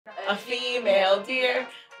a female deer,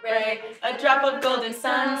 ray, a drop of golden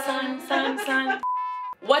sun.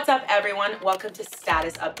 What's up, everyone? Welcome to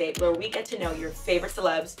Status Update, where we get to know your favorite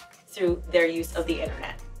celebs through their use of the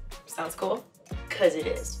internet. Sounds cool? Cause it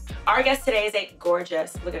is. Our guest today is a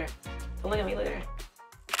gorgeous, look at her. Don't look at me, look at her.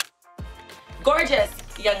 Gorgeous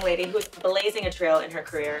young lady who is blazing a trail in her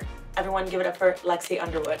career. Everyone give it up for Lexi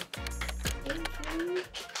Underwood.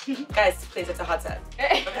 Guys, please, it's a hot set.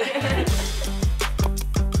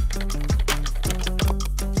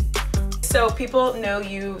 So people know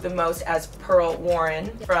you the most as Pearl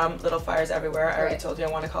Warren from Little Fires Everywhere. I already told you I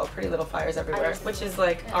want to call it Pretty Little Fires Everywhere, which is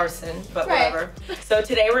like arson, but whatever. So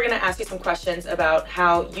today we're going to ask you some questions about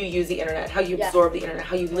how you use the internet, how you absorb the internet,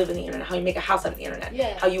 how you live in the internet, how you make a house out of the internet,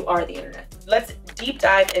 how you are the internet. Let's deep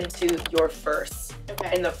dive into your firsts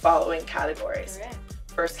in the following categories.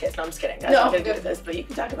 First kiss. No, I'm just kidding. That's not gonna do with this, but you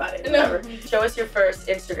can talk about it. Whatever. Show us your first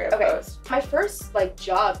Instagram post. My first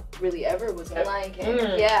job really ever was Lion King.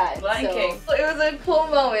 Lion King. So it was a cool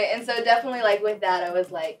moment, and so definitely with that, I was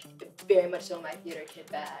very much so in my theater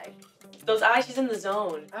kid bag. Those eyes, she's in the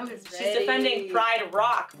zone. I was ready. She's defending Pride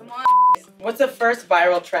Rock. Come on. What's the first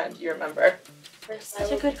viral trend you remember?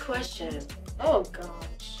 Such a good question. Oh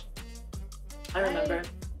gosh. I remember.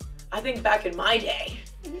 I think back in my day,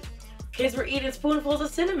 kids were eating spoonfuls of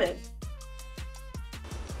cinnamon.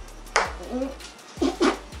 You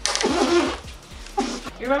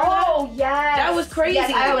remember that? Oh, yes. That was crazy.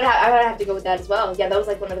 Yes, I would have to go with that as well. Yeah, that was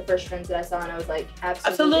one of the first trends that I saw, and I was like,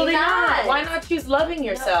 absolutely not. Why not choose loving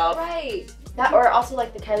yourself? No, right. That, or also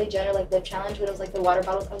the Kylie Jenner lip challenge when it was the water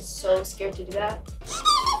bottles. I was so scared to do that.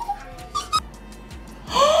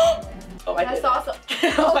 Oh, I did. That's awesome.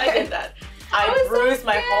 Oh, I did that. I bruised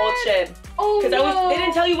my whole chin. Oh, because they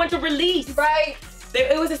didn't tell you when to release. Right.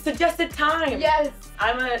 It was a suggested time. Yes.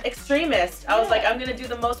 I'm an extremist. I was like, I'm gonna do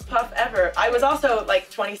the most puff ever. I was also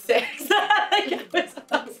 26. I was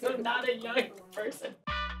also not a young person.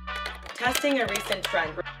 Testing a recent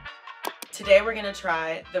trend. Today we're gonna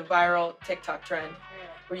try the viral TikTok trend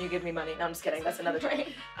where you give me money. No, I'm just kidding. That's another trend.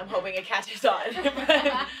 I'm hoping it catches on.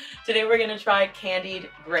 Today we're gonna try candied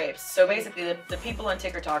grapes. So basically, the people on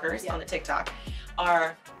TikTokers on the TikTok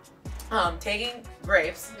are taking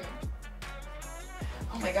grapes.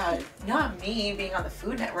 Oh my God, not me being on the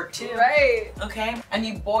Food Network too. Right. Okay, and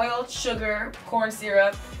you boil sugar, corn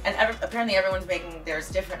syrup, and apparently everyone's making theirs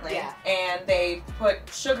differently. Yeah. And they put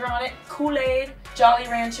sugar on it, Kool-Aid, Jolly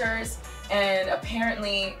Ranchers, and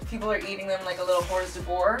apparently people are eating them like a little hors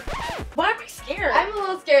d'oeuvre. Why am I scared? I'm a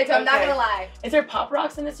little scared too, I'm not gonna lie. Is there Pop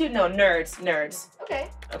Rocks in this too? No, nerds. Okay.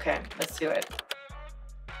 Okay, let's do it.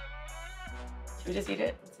 Should we just eat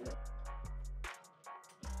it?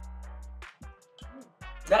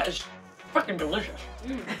 That is fucking delicious.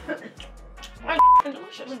 That's fucking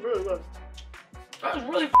delicious. It's really good. That is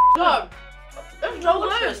really good. That's so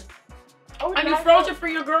delicious. Oh, and you froze it for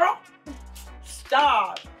your girl?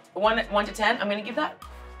 Stop. 1 to 10, I'm gonna give that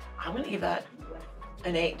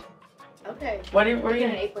an 8. Okay. What are you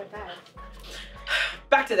gonna? An 8.5.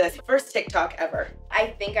 Back to this. First TikTok ever. I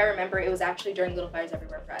think I remember it was actually during Little Fires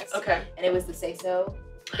Everywhere press. Okay. And it was the Say So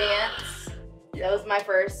dance. That was my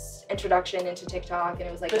first introduction into TikTok, and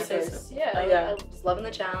it was my first. I was loving the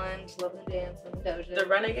challenge, loving the dance, loving the doja. The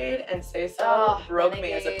Renegade and Say So broke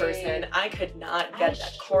me as a person. I could not get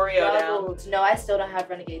that choreo down. No, I still don't have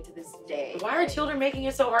Renegade to this day. Why are children making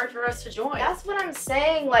it so hard for us to join? That's what I'm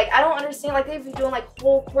saying. I don't understand. They've been doing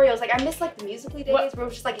whole choreos. I miss the Musical.ly days where it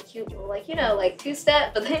was just a cute little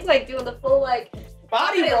two-step, but then doing the full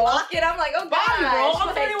body roll. Lock it. I'm like, oh gosh. Body roll.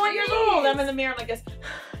 I'm 31 years old. I'm in the mirror like this.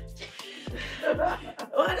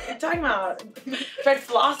 What are you talking about? Tried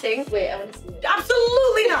flossing. Wait, I want to see it.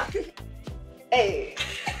 Absolutely not. Hey.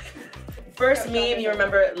 First meme you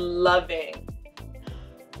remember loving.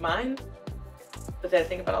 Mine? But that I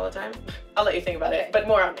think about all the time. I'll let you think about it, but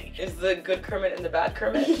more on me. Is the good Kermit and the bad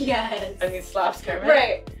Kermit? Yes. And he slaps Kermit.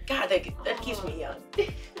 Right. God, that keeps me young.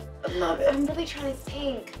 I love it. I'm really trying to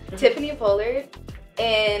think. Tiffany Pollard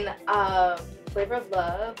in Flavor of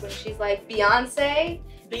Love when she's like, Beyonce.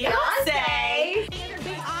 Beyonce's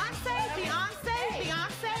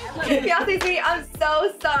me, I'm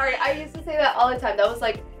so sorry. I used to say that all the time. That was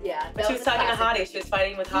But she was talking to Hottie. She was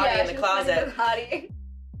fighting with Hottie in the closet.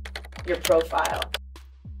 Your profile.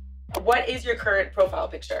 What is your current profile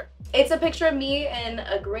picture? It's a picture of me in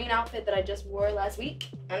a green outfit that I just wore last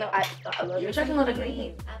week. I know, I love You're talking a lot of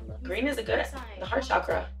green. Green is a good sign. The heart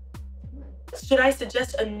chakra. Should I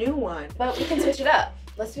suggest a new one? But we can switch it up.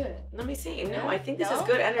 Let's do it. Let me see. No, I think this is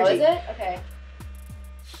good energy. Oh, is it? Okay.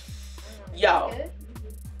 Yo.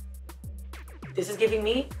 This is giving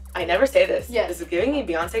me I never say this. Yes. This is giving me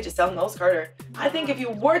Beyonce, Giselle Knowles Carter. I think if you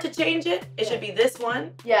were to change it, it should be this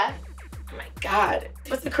one. Yeah. Oh my God.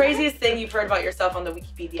 What's the craziest thing you've heard about yourself on the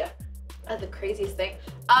Wikipedia? The craziest thing?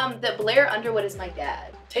 That Blair Underwood is my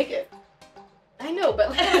dad. Take it. I know, but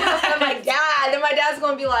like, I'm my dad. Then my dad's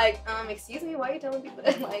gonna be like, excuse me, why are you telling people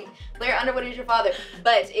that like Blair Underwood is your father?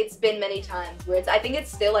 But it's been many times where I think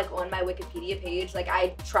it's still like on my Wikipedia page. Like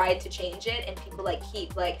I tried to change it and people like they're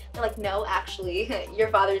like, no, actually, your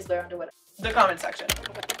father is Blair Underwood. The comment section.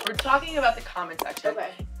 Okay. We're talking about the comment section. Okay.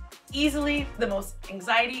 Easily the most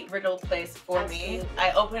anxiety-riddled place for me.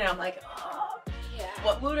 I open it, I'm like, oh, yeah.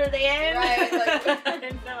 What mood are they in? Right, like, I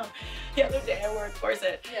didn't know. The other day I wore a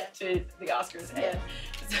corset to the Oscars and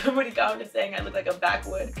somebody commented saying I look like a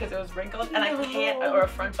backwood because it was wrinkled and I can't, or a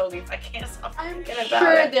frontal leaf, I can't stop thinking about it. I'm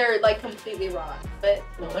sure they're like completely wrong, but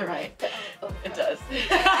no, they're right. It does.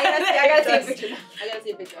 I gotta see a picture. I gotta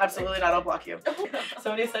see a picture. Absolutely not, I'll block you.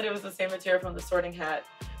 Somebody said it was the same material from the Sorting Hat.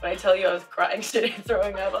 But I tell you, I was crying, shit, and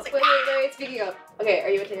throwing up. I was like, wait, speaking of. Okay, are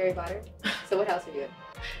you into Harry Potter? So what house are you in?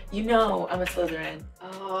 You know, I'm a Slytherin.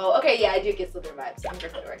 Oh, okay, yeah, I do get Slytherin vibes. I'm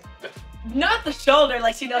Gryffindor. Not the shoulder,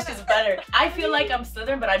 like she knows she's better. I feel like I'm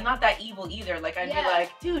Slytherin, but I'm not that evil either. Like I'd be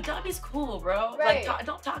like, dude, Dobby's cool, bro. Right. Like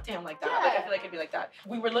don't talk to him like that. Like I feel like it'd be like that.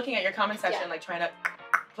 We were looking at your comment section, like trying to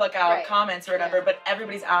pluck out comments or whatever, but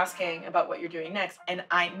everybody's asking about what you're doing next. And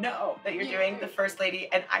I know that you're doing the First Lady,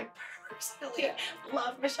 and I personally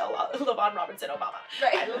love Michelle LaVaughn Robinson Obama.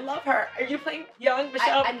 Right. I love her. Are you playing young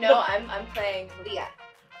Michelle? I know, I'm playing Leah.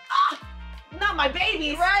 Not my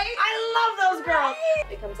babies. Right? I love those girls.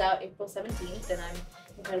 It comes out April 17th, and I'm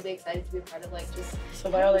incredibly excited to be a part of like just. So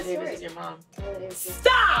Viola Davis is your mom.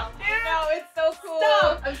 Stop! No, it's so cool.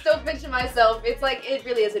 Stop. I'm still pinching myself. It's like it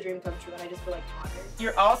really is a dream come true, and I just feel like honored.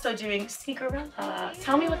 You're also doing Sneakerella.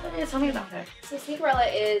 Tell me what that is. Tell me about it. So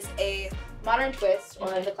Sneakerella is a modern twist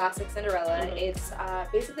on the classic Cinderella. It's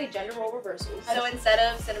basically gender role reversals. So instead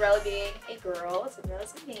of Cinderella being a girl,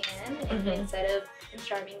 Cinderella's a man. And instead of Prince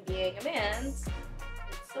Charming being a man, it's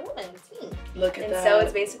a woman, it's me. Look at that. And so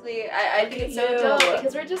it's basically, I think it's so dope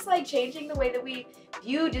because we're just like changing the way that we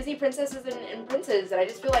view Disney princesses and princes. And I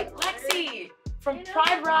just feel like, Lexi! From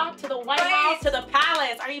Pride Rock to the White House to the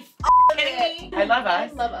Palace. Are you kidding me? I love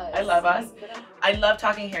us. I love us. I love us. I love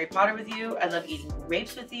talking Harry Potter with you. I love eating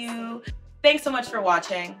grapes with you. Thanks so much for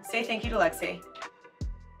watching. Say thank you to Lexi.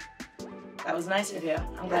 That was nice of you.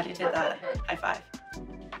 I'm glad you did that. High five.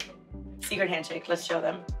 Secret handshake. Let's show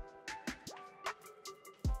them.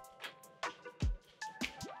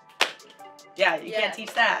 Yeah, you can't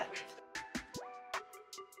teach that.